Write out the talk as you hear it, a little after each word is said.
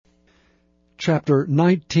Chapter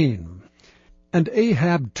 19. And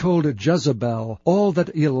Ahab told Jezebel all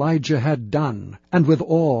that Elijah had done, and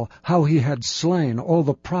withal how he had slain all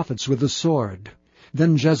the prophets with the sword.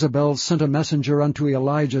 Then Jezebel sent a messenger unto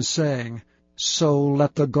Elijah, saying, So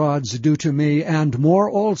let the gods do to me, and more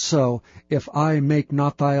also, if I make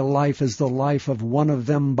not thy life as the life of one of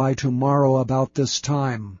them by tomorrow about this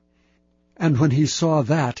time. And when he saw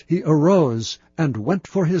that, he arose, and went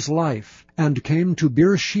for his life, and came to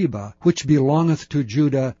Beersheba, which belongeth to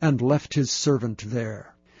Judah, and left his servant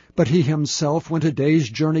there. But he himself went a day's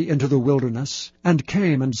journey into the wilderness, and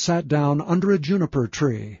came and sat down under a juniper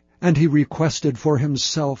tree. And he requested for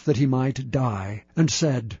himself that he might die, and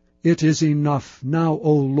said, It is enough now,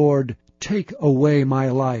 O Lord, take away my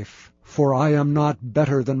life, for I am not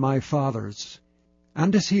better than my fathers.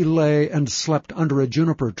 And as he lay and slept under a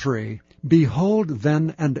juniper tree, behold,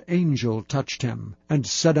 then an angel touched him, and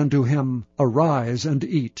said unto him, Arise and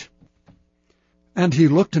eat. And he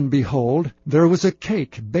looked, and behold, there was a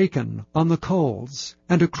cake baken on the coals,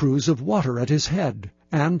 and a cruse of water at his head.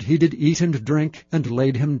 And he did eat and drink, and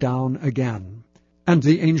laid him down again. And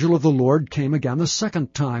the angel of the Lord came again the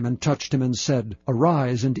second time, and touched him, and said,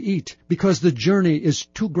 Arise and eat, because the journey is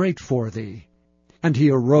too great for thee. And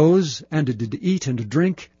he arose, and did eat and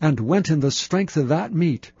drink, and went in the strength of that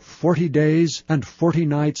meat 40 days and 40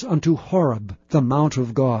 nights unto Horeb, the mount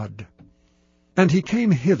of God. And he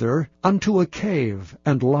came hither unto a cave,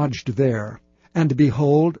 and lodged there. And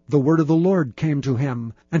behold, the word of the Lord came to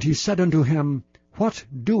him, and he said unto him, What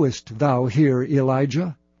doest thou here,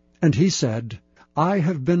 Elijah? And he said, I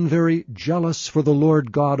have been very jealous for the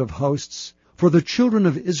Lord God of hosts, for the children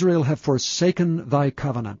of Israel have forsaken thy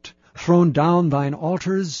covenant, thrown down thine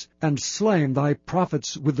altars, and slain thy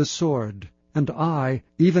prophets with the sword. And I,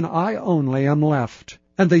 even I only, am left,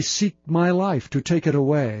 and they seek my life to take it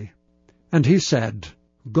away. And he said,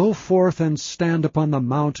 Go forth and stand upon the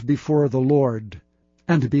mount before the Lord.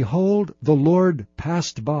 And behold, the Lord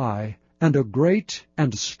passed by, and a great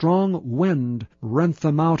and strong wind rent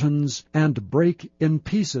the mountains, and brake in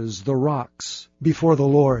pieces the rocks before the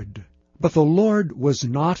Lord. But the Lord was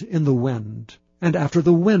not in the wind. And after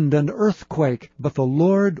the wind an earthquake, but the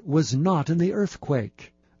Lord was not in the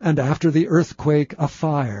earthquake. And after the earthquake a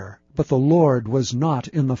fire, but the Lord was not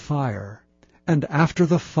in the fire. And after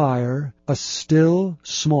the fire a still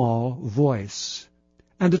small voice.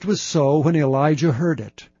 And it was so, when Elijah heard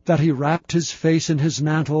it, that he wrapped his face in his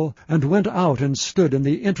mantle, and went out and stood in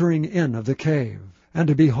the entering in of the cave.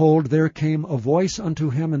 And behold, there came a voice unto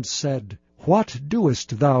him, and said, What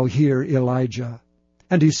doest thou here, Elijah?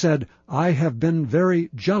 And he said, I have been very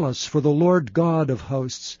jealous for the Lord God of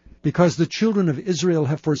hosts, because the children of Israel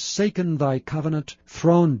have forsaken thy covenant,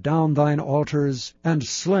 thrown down thine altars, and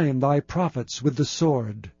slain thy prophets with the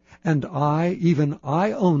sword. And I, even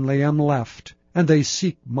I only, am left, and they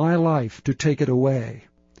seek my life to take it away.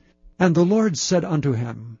 And the Lord said unto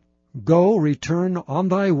him, Go, return on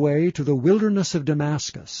thy way to the wilderness of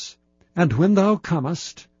Damascus, and when thou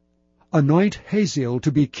comest, anoint Hazael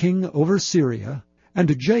to be king over Syria,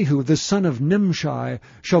 and Jehu the son of Nimshi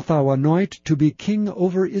shalt thou anoint to be king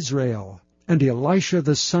over Israel, and Elisha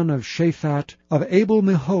the son of Shaphat of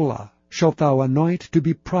Abel-Meholah shalt thou anoint to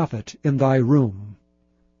be prophet in thy room.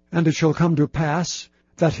 And it shall come to pass,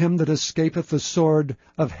 that him that escapeth the sword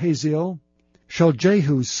of Hazael shall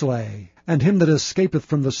Jehu slay, and him that escapeth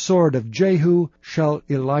from the sword of Jehu shall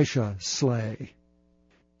Elisha slay.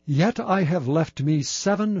 Yet I have left me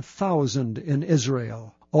 7,000 in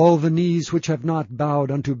Israel, all the knees which have not bowed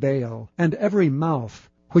unto Baal, and every mouth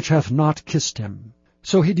which hath not kissed him.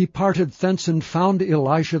 So he departed thence, and found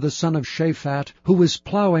Elisha the son of Shaphat, who was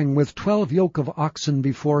plowing with 12 yoke of oxen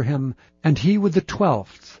before him, and he with the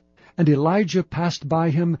 12th. And Elijah passed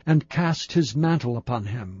by him, and cast his mantle upon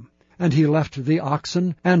him. And he left the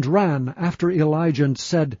oxen, and ran after Elijah, and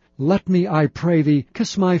said, Let me, I pray thee,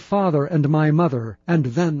 kiss my father and my mother, and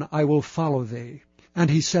then I will follow thee. And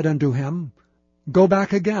he said unto him, Go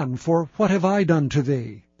back again, for what have I done to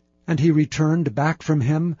thee? And he returned back from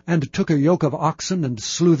him, and took a yoke of oxen, and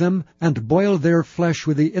slew them, and boiled their flesh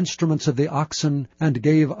with the instruments of the oxen, and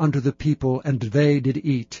gave unto the people, and they did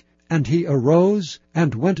eat. And he arose,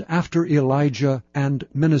 and went after Elijah, and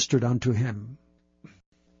ministered unto him.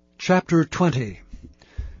 Chapter 20.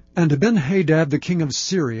 And Ben-Hadad the king of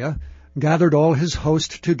Syria gathered all his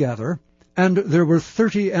host together, and there were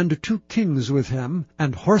 32 kings with him,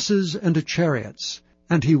 and horses and chariots.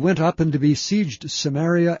 And he went up and besieged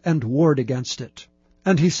Samaria, and warred against it.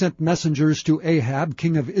 And he sent messengers to Ahab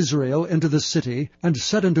king of Israel into the city, and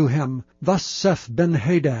said unto him, Thus saith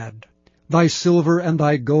Ben-Hadad, Thy silver and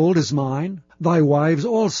thy gold is mine, thy wives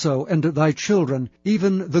also and thy children,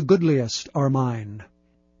 even the goodliest, are mine.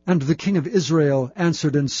 And the king of Israel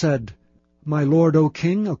answered and said, My lord, O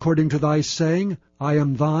king, according to thy saying, I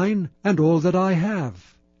am thine, and all that I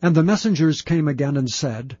have. And the messengers came again and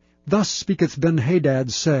said, Thus speaketh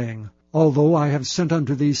Benhadad, saying, Although I have sent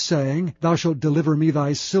unto thee, saying, Thou shalt deliver me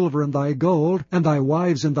thy silver and thy gold, and thy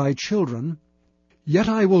wives and thy children, yet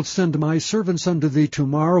I will send my servants unto thee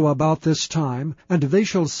tomorrow about this time, and they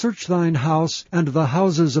shall search thine house and the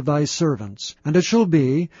houses of thy servants. And it shall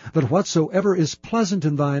be, that whatsoever is pleasant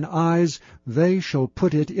in thine eyes, they shall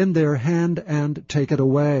put it in their hand and take it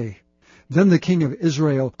away. Then the king of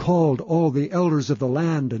Israel called all the elders of the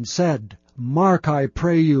land, and said, Mark, I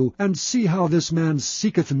pray you, and see how this man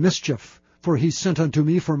seeketh mischief. For he sent unto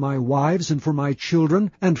me for my wives and for my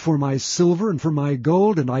children, and for my silver and for my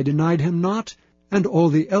gold, and I denied him not. And all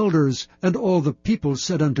the elders and all the people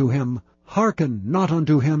said unto him, Hearken not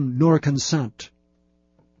unto him, nor consent.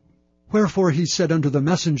 Wherefore he said unto the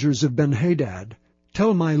messengers of Benhadad,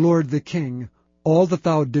 Tell my lord the king, All that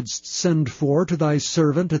thou didst send for to thy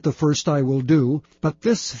servant at the first I will do, but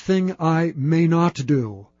this thing I may not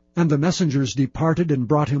do. And the messengers departed and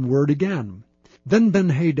brought him word again. Then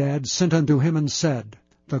Benhadad sent unto him and said,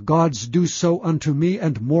 The gods do so unto me,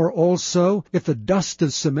 and more also, if the dust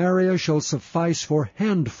of Samaria shall suffice for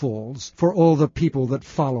handfuls for all the people that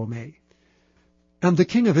follow me. And the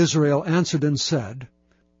king of Israel answered and said,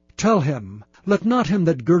 Tell him, Let not him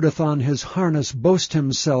that girdeth on his harness boast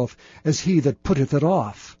himself as he that putteth it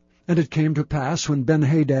off. And it came to pass, when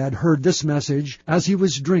Benhadad heard this message, as he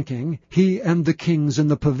was drinking, he and the kings in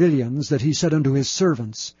the pavilions, that he said unto his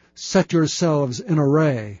servants, Set yourselves in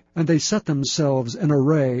array. And they set themselves in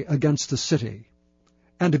array against the city.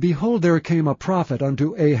 And behold, there came a prophet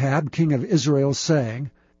unto Ahab king of Israel,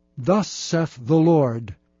 saying, Thus saith the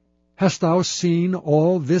Lord, Hast thou seen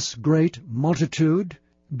all this great multitude?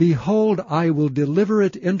 Behold, I will deliver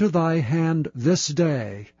it into thy hand this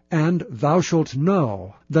day, and thou shalt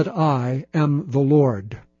know that I am the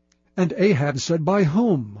Lord. And Ahab said, By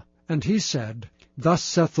whom? And he said, Thus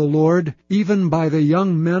saith the Lord, even by the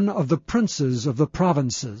young men of the princes of the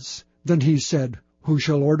provinces. Then he said, Who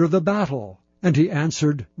shall order the battle? And he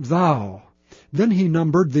answered, Thou. Then he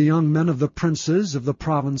numbered the young men of the princes of the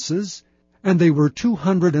provinces, and they were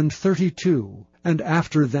 232. And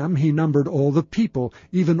after them he numbered all the people,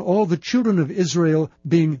 even all the children of Israel,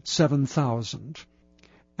 being 7,000.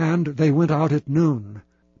 And they went out at noon.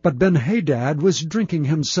 But Benhadad was drinking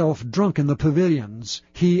himself drunk in the pavilions,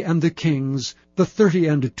 he and the kings, the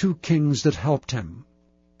 32 kings that helped him.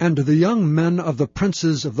 And the young men of the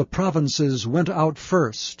princes of the provinces went out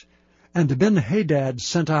first. And Benhadad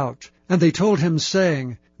sent out, and they told him,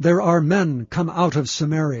 saying, There are men come out of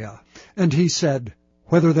Samaria. And he said,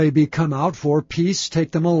 Whether they be come out for peace, take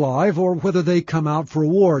them alive, or whether they come out for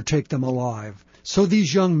war, take them alive. So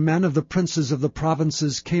these young men of the princes of the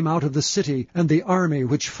provinces came out of the city, and the army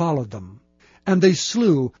which followed them. And they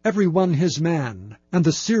slew every one his man, and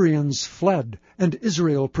the Syrians fled, and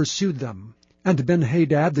Israel pursued them. And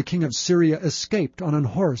Benhadad the king of Syria escaped on an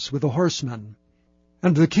horse with the horsemen.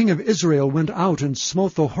 And the king of Israel went out and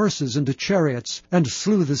smote the horses into chariots, and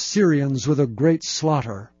slew the Syrians with a great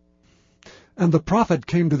slaughter. And the prophet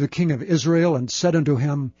came to the king of Israel, and said unto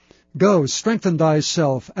him, Go, strengthen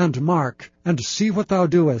thyself, and mark, and see what thou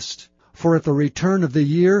doest. For at the return of the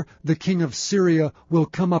year the king of Syria will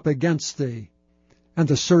come up against thee. And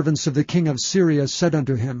the servants of the king of Syria said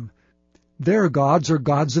unto him, Their gods are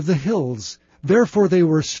gods of the hills. Therefore they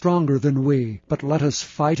were stronger than we. But let us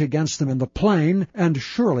fight against them in the plain, and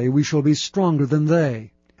surely we shall be stronger than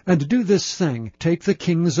they. And do this thing, take the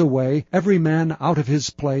kings away, every man out of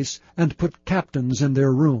his place, and put captains in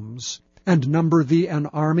their rooms. And number thee an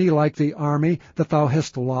army like the army that thou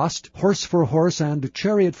hast lost, horse for horse, and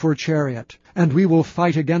chariot for chariot. And we will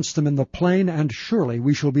fight against them in the plain, and surely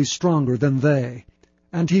we shall be stronger than they.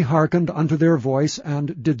 And he hearkened unto their voice,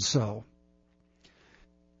 and did so.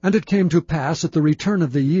 And it came to pass at the return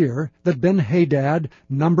of the year, that Benhadad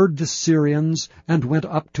numbered the Syrians, and went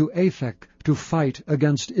up to Aphek to fight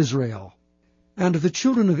against Israel. And the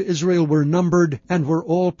children of Israel were numbered, and were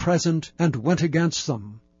all present, and went against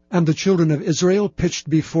them. And the children of Israel pitched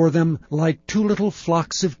before them like 2 little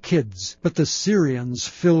flocks of kids, but the Syrians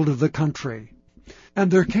filled the country.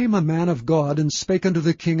 And there came a man of God, and spake unto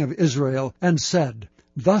the king of Israel, and said,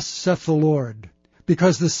 Thus saith the Lord,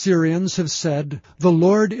 Because the Syrians have said, The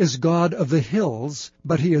Lord is God of the hills,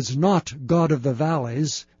 but he is not God of the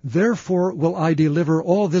valleys, therefore will I deliver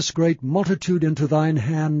all this great multitude into thine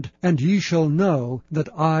hand, and ye shall know that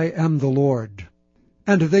I am the Lord.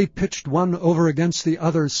 And they pitched one over against the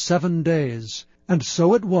other 7 days. And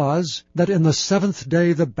so it was, that in the 7th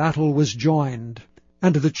day the battle was joined.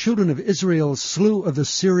 And the children of Israel slew of the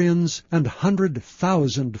Syrians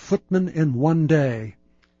 100,000 footmen in 1 day.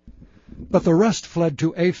 But the rest fled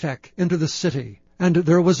to Aphek into the city, and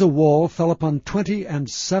there was a wall fell upon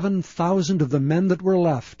 27,000 of the men that were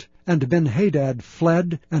left. And Benhadad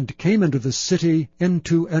fled, and came into the city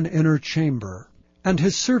into an inner chamber. And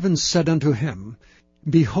his servants said unto him,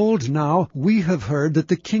 Behold now, we have heard that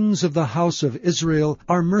the kings of the house of Israel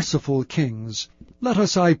are merciful kings. Let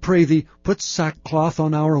us, I pray thee, put sackcloth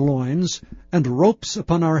on our loins, and ropes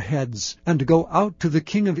upon our heads, and go out to the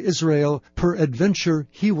king of Israel, peradventure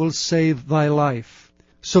he will save thy life.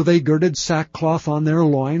 So they girded sackcloth on their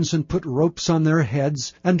loins, and put ropes on their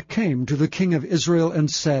heads, and came to the king of Israel,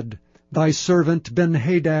 and said, Thy servant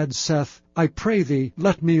Benhadad saith, I pray thee,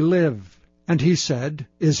 let me live. And he said,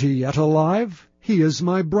 Is he yet alive? He is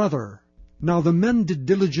my brother. Now the men did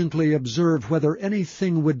diligently observe whether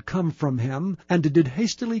anything would come from him, and did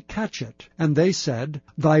hastily catch it. And they said,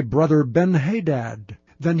 Thy brother Benhadad.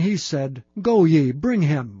 Then he said, Go ye, bring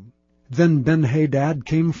him. Then Benhadad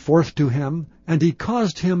came forth to him, and he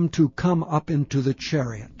caused him to come up into the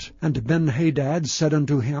chariot. And Benhadad said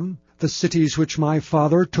unto him, The cities which my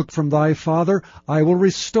father took from thy father I will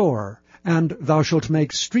restore, and thou shalt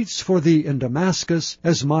make streets for thee in Damascus,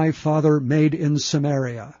 as my father made in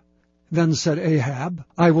Samaria. Then said Ahab,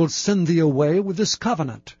 I will send thee away with this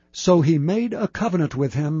covenant. So he made a covenant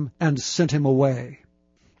with him, and sent him away.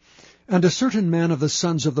 And a certain man of the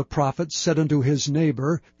sons of the prophets said unto his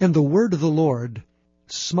neighbor, in the word of the Lord,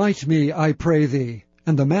 Smite me, I pray thee.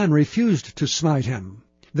 And the man refused to smite him.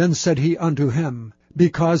 Then said he unto him,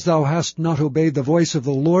 Because thou hast not obeyed the voice of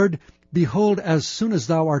the Lord, behold, as soon as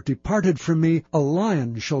thou art departed from me, a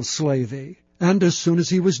lion shall slay thee. And as soon as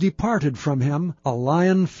he was departed from him, a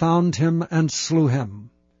lion found him and slew him.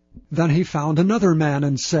 Then he found another man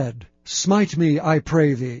and said, Smite me, I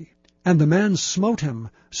pray thee. And the man smote him,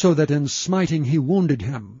 so that in smiting he wounded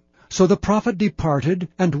him. So the prophet departed,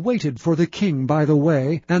 and waited for the king by the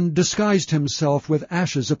way, and disguised himself with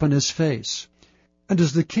ashes upon his face. And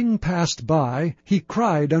as the king passed by, he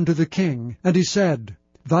cried unto the king, and he said,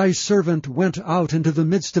 Thy servant went out into the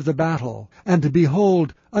midst of the battle, and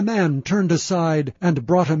behold, a man turned aside, and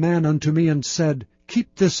brought a man unto me, and said,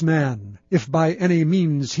 Keep this man. If by any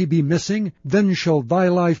means he be missing, then shall thy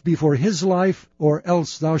life be for his life, or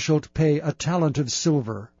else thou shalt pay a talent of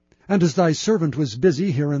silver. And as thy servant was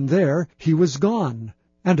busy here and there, he was gone.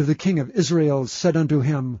 And the king of Israel said unto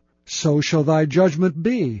him, So shall thy judgment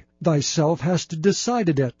be. Thyself hast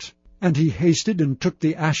decided it. And he hasted and took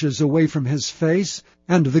the ashes away from his face,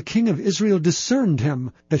 and the king of Israel discerned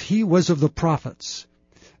him, that he was of the prophets.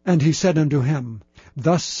 And he said unto him,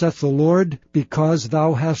 Thus saith the Lord, because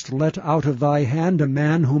thou hast let out of thy hand a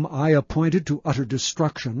man whom I appointed to utter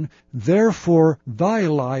destruction, therefore thy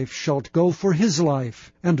life shalt go for his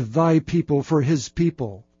life, and thy people for his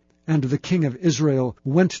people. And the king of Israel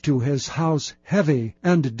went to his house heavy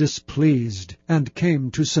and displeased, and came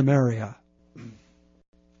to Samaria.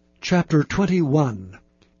 Chapter 21.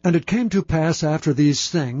 And it came to pass after these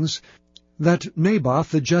things, that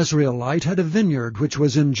Naboth the Jezreelite had a vineyard which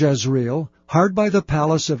was in Jezreel, hard by the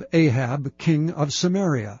palace of Ahab king of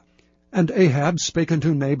Samaria. And Ahab spake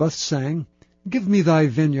unto Naboth, saying, Give me thy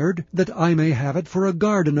vineyard, that I may have it for a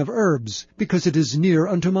garden of herbs, because it is near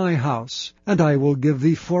unto my house. And I will give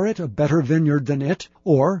thee for it a better vineyard than it,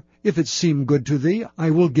 or, if it seem good to thee, I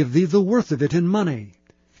will give thee the worth of it in money.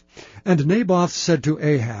 And Naboth said to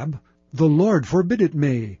Ahab, The Lord forbid it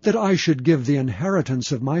me, that I should give the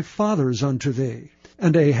inheritance of my fathers unto thee.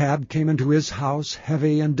 And Ahab came into his house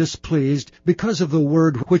heavy and displeased, because of the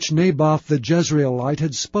word which Naboth the Jezreelite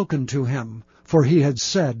had spoken to him. For he had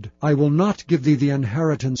said, I will not give thee the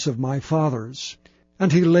inheritance of my fathers.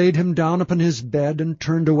 And he laid him down upon his bed, and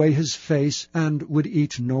turned away his face, and would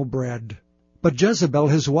eat no bread. But Jezebel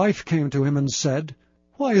his wife came to him, and said,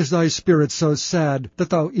 Why is thy spirit so sad, that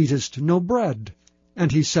thou eatest no bread?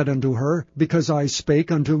 And he said unto her, Because I spake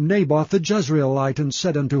unto Naboth the Jezreelite, and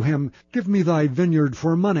said unto him, Give me thy vineyard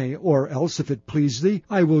for money, or else, if it please thee,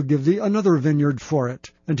 I will give thee another vineyard for it.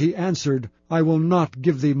 And he answered, I will not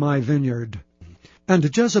give thee my vineyard.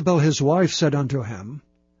 And Jezebel his wife said unto him,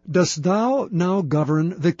 Dost thou now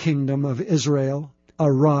govern the kingdom of Israel?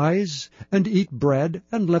 Arise, and eat bread,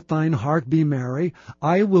 and let thine heart be merry.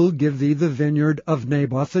 I will give thee the vineyard of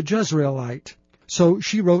Naboth the Jezreelite. So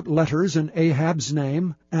she wrote letters in Ahab's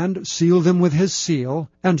name, and sealed them with his seal,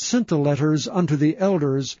 and sent the letters unto the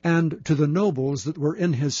elders and to the nobles that were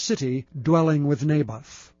in his city, dwelling with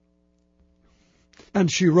Naboth.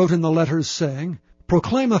 And she wrote in the letters, saying,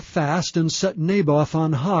 Proclaim a fast, and set Naboth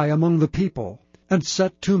on high among the people. And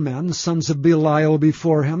set 2 men, sons of Belial,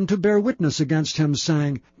 before him, to bear witness against him,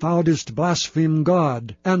 saying, Thou didst blaspheme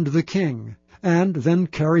God and the king. And then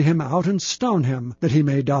carry him out, and stone him, that he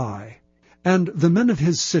may die. And the men of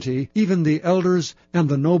his city, even the elders and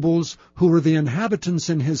the nobles, who were the inhabitants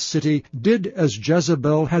in his city, did as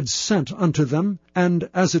Jezebel had sent unto them, and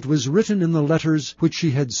as it was written in the letters which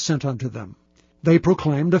she had sent unto them. They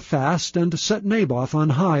proclaimed a fast, and set Naboth on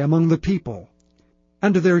high among the people.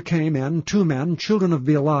 And there came in 2 men, children of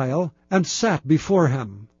Belial, and sat before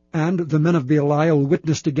him. And the men of Belial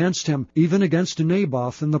witnessed against him, even against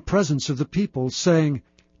Naboth, in the presence of the people, saying,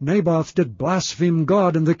 Naboth did blaspheme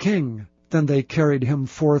God and the king. Then they carried him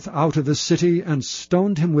forth out of the city, and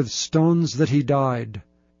stoned him with stones, that he died.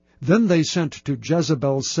 Then they sent to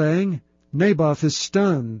Jezebel, saying, Naboth is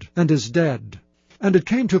stoned, and is dead. And it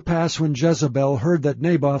came to pass, when Jezebel heard that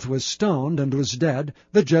Naboth was stoned, and was dead,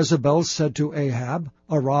 that Jezebel said to Ahab,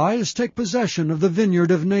 Arise, take possession of the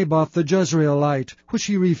vineyard of Naboth the Jezreelite, which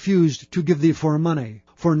he refused to give thee for money.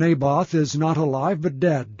 For Naboth is not alive, but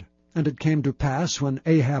dead. And it came to pass, when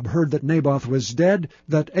Ahab heard that Naboth was dead,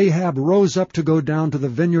 that Ahab rose up to go down to the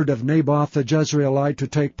vineyard of Naboth the Jezreelite, to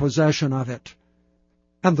take possession of it.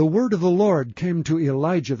 And the word of the Lord came to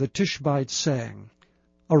Elijah the Tishbite, saying,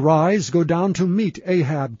 Arise, go down to meet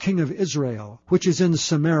Ahab king of Israel, which is in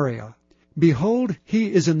Samaria. Behold, he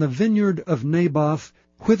is in the vineyard of Naboth,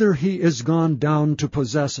 whither he is gone down to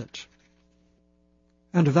possess it.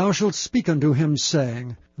 And thou shalt speak unto him,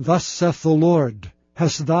 saying, Thus saith the Lord,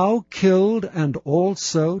 Hast thou killed and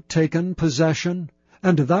also taken possession?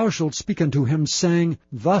 And thou shalt speak unto him, saying,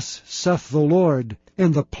 Thus saith the Lord,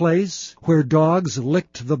 In the place where dogs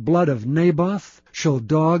licked the blood of Naboth, shall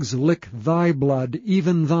dogs lick thy blood,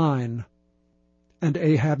 even thine. And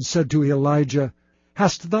Ahab said to Elijah,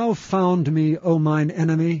 Hast thou found me, O mine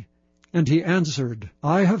enemy? And he answered,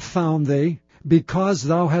 I have found thee, because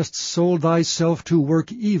thou hast sold thyself to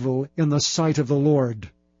work evil in the sight of the Lord.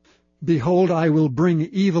 Behold, I will bring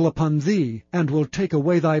evil upon thee, and will take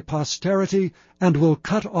away thy posterity, and will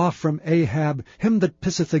cut off from Ahab him that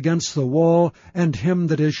pisseth against the wall, and him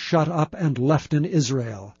that is shut up and left in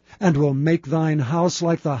Israel, and will make thine house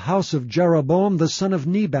like the house of Jeroboam the son of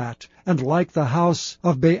Nebat, and like the house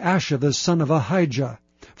of Baasha the son of Ahijah,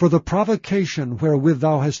 for the provocation wherewith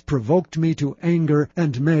thou hast provoked me to anger,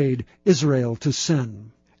 and made Israel to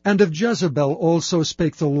sin. And of Jezebel also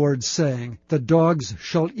spake the Lord, saying, The dogs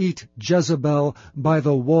shall eat Jezebel by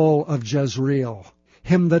the wall of Jezreel.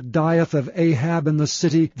 Him that dieth of Ahab in the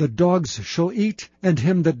city the dogs shall eat, and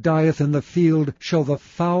him that dieth in the field shall the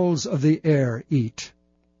fowls of the air eat.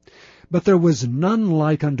 But there was none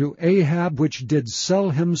like unto Ahab, which did sell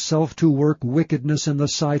himself to work wickedness in the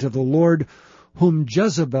sight of the Lord, whom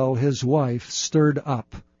Jezebel his wife stirred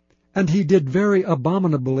up. And he did very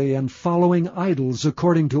abominably, and following idols,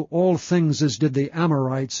 according to all things as did the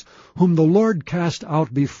Amorites, whom the Lord cast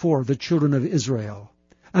out before the children of Israel.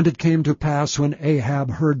 And it came to pass, when Ahab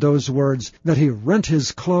heard those words, that he rent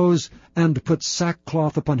his clothes, and put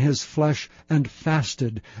sackcloth upon his flesh, and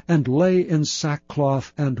fasted, and lay in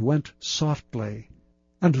sackcloth, and went softly.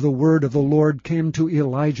 And the word of the Lord came to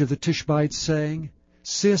Elijah the Tishbite, saying,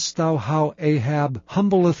 Seest thou how Ahab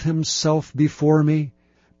humbleth himself before me?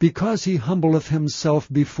 Because he humbleth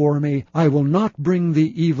himself before me, I will not bring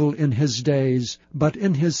the evil in his days, but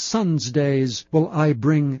in his son's days will I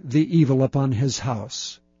bring the evil upon his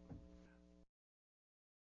house.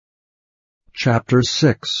 Chapter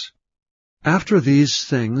 6. After these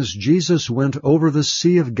things Jesus went over the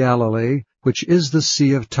Sea of Galilee, which is the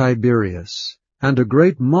Sea of Tiberias. And a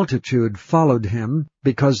great multitude followed him,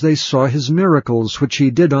 because they saw his miracles which he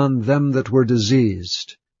did on them that were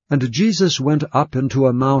diseased. And Jesus went up into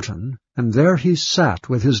a mountain, and there he sat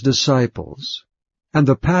with his disciples. And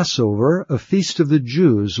the Passover, a feast of the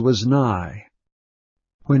Jews, was nigh.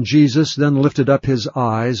 When Jesus then lifted up his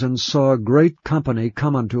eyes, and saw a great company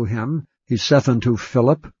come unto him, he saith unto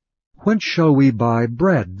Philip, Whence shall we buy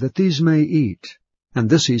bread, that these may eat? And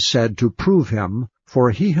this he said to prove him,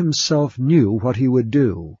 for he himself knew what he would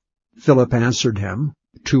do. Philip answered him,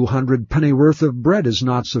 200 pennyworth of bread is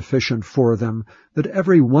not sufficient for them, that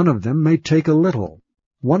every one of them may take a little.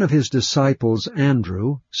 One of his disciples,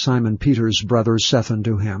 Andrew, Simon Peter's brother, saith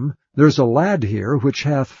unto him, There's a lad here which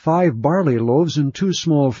hath 5 barley loaves and 2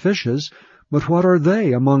 small fishes, but what are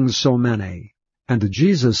they among so many? And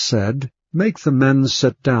Jesus said, Make the men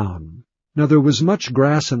sit down. Now there was much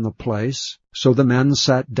grass in the place, so the men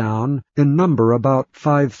sat down, in number about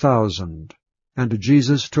 5,000. And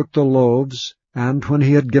Jesus took the loaves, And when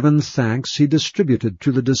he had given thanks, he distributed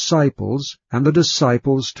to the disciples, and the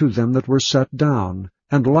disciples to them that were set down,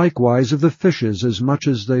 and likewise of the fishes as much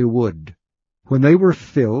as they would. When they were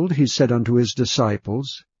filled, he said unto his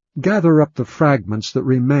disciples, Gather up the fragments that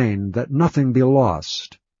remain, that nothing be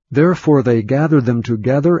lost. Therefore they gathered them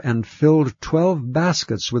together, and filled 12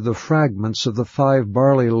 baskets with the fragments of the 5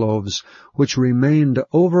 barley loaves, which remained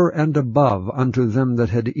over and above unto them that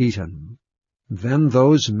had eaten. Then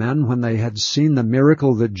those men, when they had seen the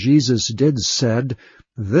miracle that Jesus did, said,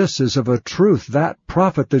 This is of a truth that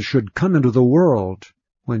prophet that should come into the world.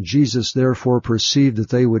 When Jesus therefore perceived that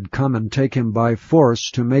they would come and take him by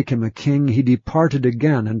force to make him a king, he departed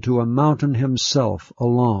again into a mountain himself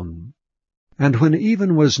alone. And when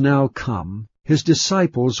even was now come, his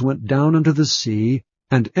disciples went down into the sea,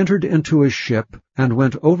 and entered into a ship, and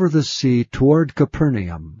went over the sea toward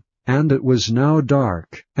Capernaum. And it was now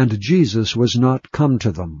dark, and Jesus was not come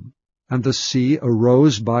to them. And the sea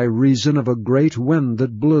arose by reason of a great wind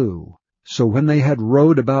that blew. So when they had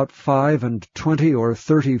rowed about 25 or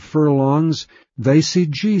 30 furlongs, they see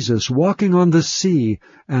Jesus walking on the sea,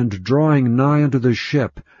 and drawing nigh unto the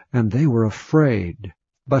ship, and they were afraid.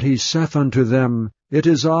 But he saith unto them, It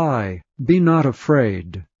is I, be not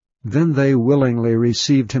afraid. Then they willingly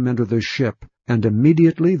received him into the ship, and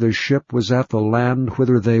immediately the ship was at the land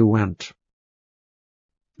whither they went.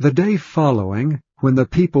 The day following, when the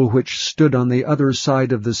people which stood on the other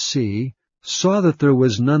side of the sea saw that there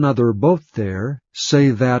was none other boat there,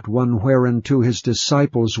 save that one whereinto his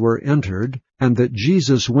disciples were entered, and that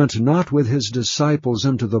Jesus went not with his disciples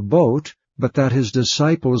into the boat, but that his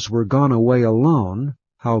disciples were gone away alone,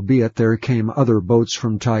 howbeit there came other boats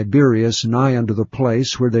from Tiberias nigh unto the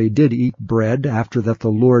place where they did eat bread after that the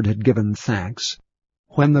Lord had given thanks.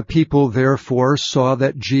 When the people therefore saw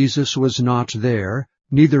that Jesus was not there,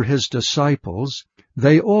 neither his disciples,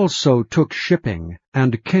 they also took shipping,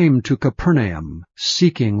 and came to Capernaum,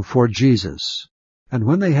 seeking for Jesus. And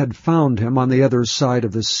when they had found him on the other side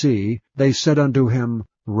of the sea, they said unto him,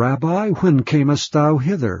 Rabbi, when camest thou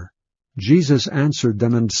hither? Jesus answered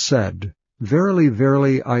them and said, Verily,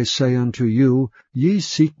 verily, I say unto you, ye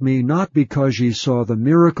seek me not because ye saw the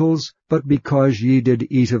miracles, but because ye did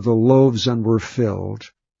eat of the loaves and were filled.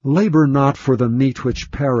 Labor not for the meat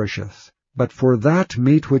which perisheth, but for that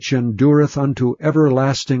meat which endureth unto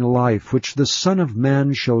everlasting life, which the Son of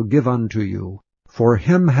Man shall give unto you. For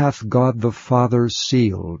him hath God the Father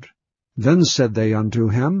sealed. Then said they unto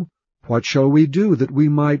him, What shall we do that we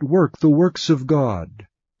might work the works of God?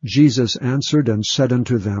 Jesus answered and said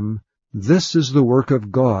unto them, This is the work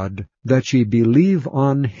of God, that ye believe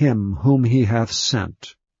on him whom he hath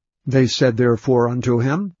sent. They said therefore unto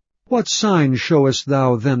him, What sign showest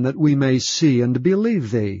thou then that we may see and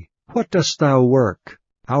believe thee? What dost thou work?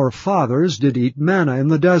 Our fathers did eat manna in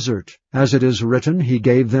the desert. As it is written, He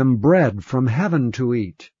gave them bread from heaven to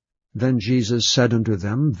eat. Then Jesus said unto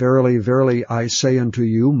them, Verily, verily, I say unto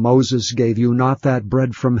you, Moses gave you not that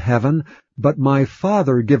bread from heaven, but my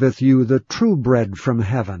Father giveth you the true bread from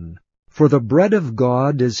heaven. For the bread of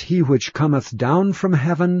God is he which cometh down from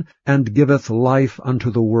heaven, and giveth life unto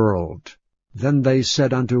the world. Then they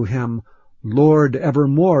said unto him, Lord,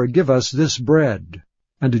 evermore give us this bread.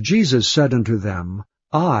 And Jesus said unto them,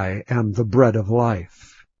 I am the bread of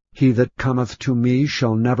life. He that cometh to me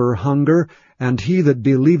shall never hunger, and he that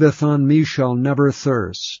believeth on me shall never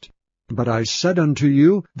thirst. But I said unto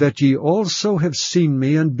you, that ye also have seen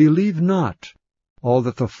me, and believe not. All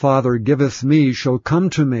that the Father giveth me shall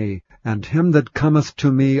come to me, and him that cometh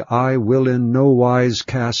to me I will in no wise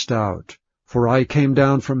cast out. For I came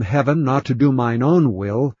down from heaven not to do mine own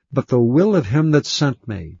will, but the will of him that sent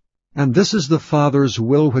me. And this is the Father's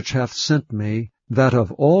will which hath sent me, that of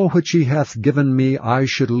all which he hath given me I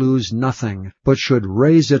should lose nothing, but should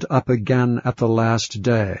raise it up again at the last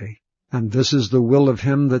day. And this is the will of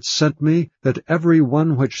him that sent me, that every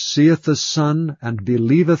one which seeth the Son, and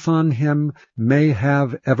believeth on him, may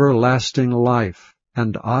have everlasting life,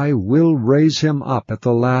 and I will raise him up at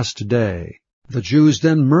the last day. The Jews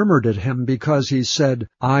then murmured at him, because he said,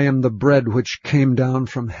 I am the bread which came down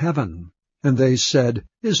from heaven. And they said,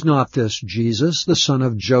 Is not this Jesus, the son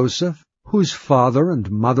of Joseph, whose father and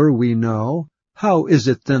mother we know? How is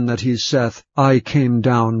it then that he saith, I came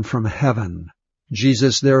down from heaven?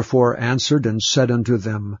 Jesus therefore answered and said unto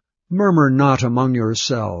them, Murmur not among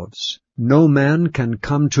yourselves. No man can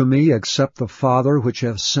come to me except the Father which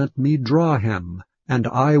hath sent me draw him, and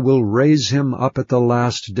I will raise him up at the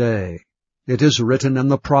last day. It is written in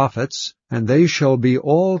the prophets, And they shall be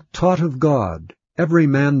all taught of God. Every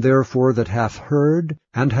man therefore that hath heard,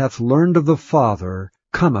 and hath learned of the Father,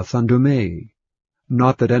 cometh unto me.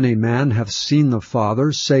 Not that any man hath seen the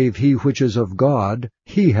Father, save he which is of God,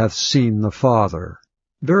 he hath seen the Father.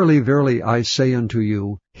 Verily, verily, I say unto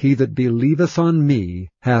you, he that believeth on me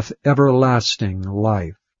hath everlasting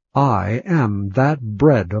life. I am that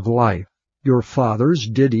bread of life. Your fathers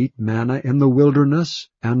did eat manna in the wilderness,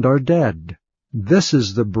 and are dead. This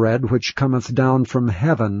is the bread which cometh down from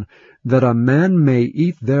heaven, that a man may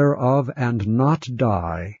eat thereof and not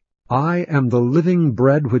die. I am the living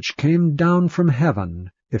bread which came down from heaven.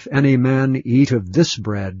 If any man eat of this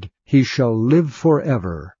bread, he shall live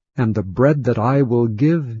forever. And the bread that I will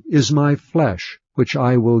give is my flesh, which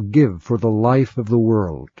I will give for the life of the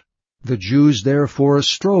world. The Jews therefore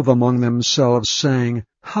strove among themselves, saying,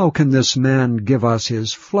 How can this man give us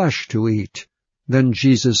his flesh to eat? Then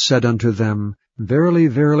Jesus said unto them, Verily,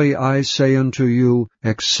 verily, I say unto you,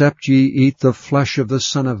 except ye eat the flesh of the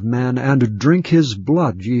Son of Man, and drink his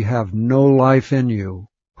blood, ye have no life in you.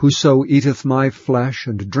 Whoso eateth my flesh,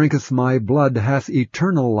 and drinketh my blood, hath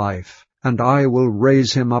eternal life, and I will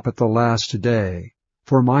raise him up at the last day.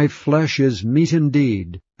 For my flesh is meat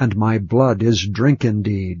indeed, and my blood is drink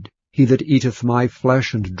indeed. He that eateth my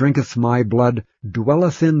flesh and drinketh my blood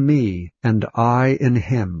dwelleth in me, and I in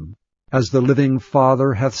him. As the living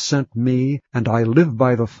Father hath sent me, and I live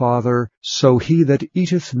by the Father, so he that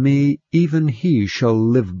eateth me, even he shall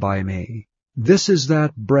live by me. This is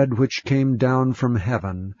that bread which came down from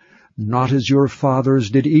heaven, not as your fathers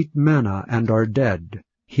did eat manna, and are dead.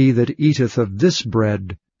 He that eateth of this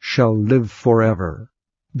bread shall live forever.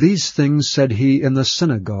 These things said he in the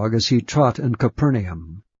synagogue as he taught in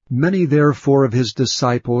Capernaum. Many therefore of his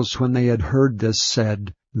disciples, when they had heard this,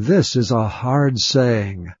 said, This is a hard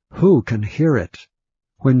saying. Who can hear it?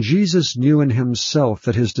 When Jesus knew in himself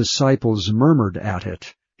that his disciples murmured at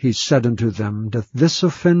it, he said unto them, Doth this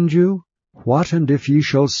offend you? What and if ye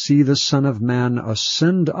shall see the Son of Man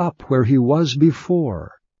ascend up where he was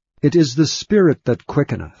before? It is the Spirit that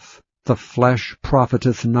quickeneth, the flesh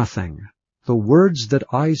profiteth nothing. The words that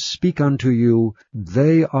I speak unto you,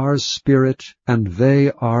 they are spirit, and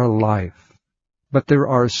they are life. But there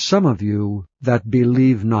are some of you that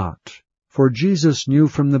believe not. For Jesus knew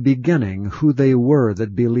from the beginning who they were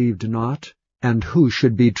that believed not, and who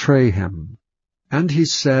should betray him. And he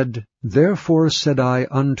said, Therefore said I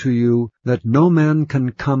unto you, that no man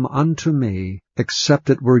can come unto me, except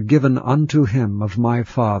it were given unto him of my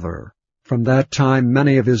Father. From that time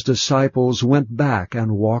many of his disciples went back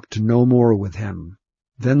and walked no more with him.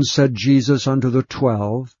 Then said Jesus unto the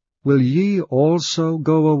 12, Will ye also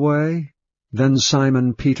go away? Then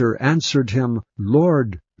Simon Peter answered him,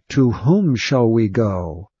 Lord, to whom shall we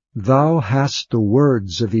go? Thou hast the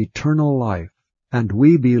words of eternal life, and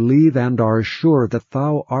we believe and are sure that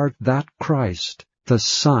thou art that Christ, the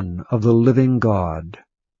Son of the living God.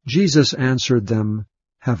 Jesus answered them,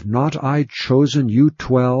 Have not I chosen you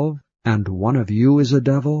 12, and one of you is a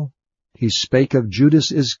devil? He spake of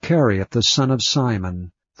Judas Iscariot, the son of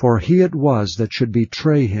Simon, for he it was that should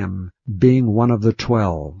betray him, being one of the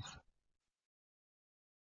 12.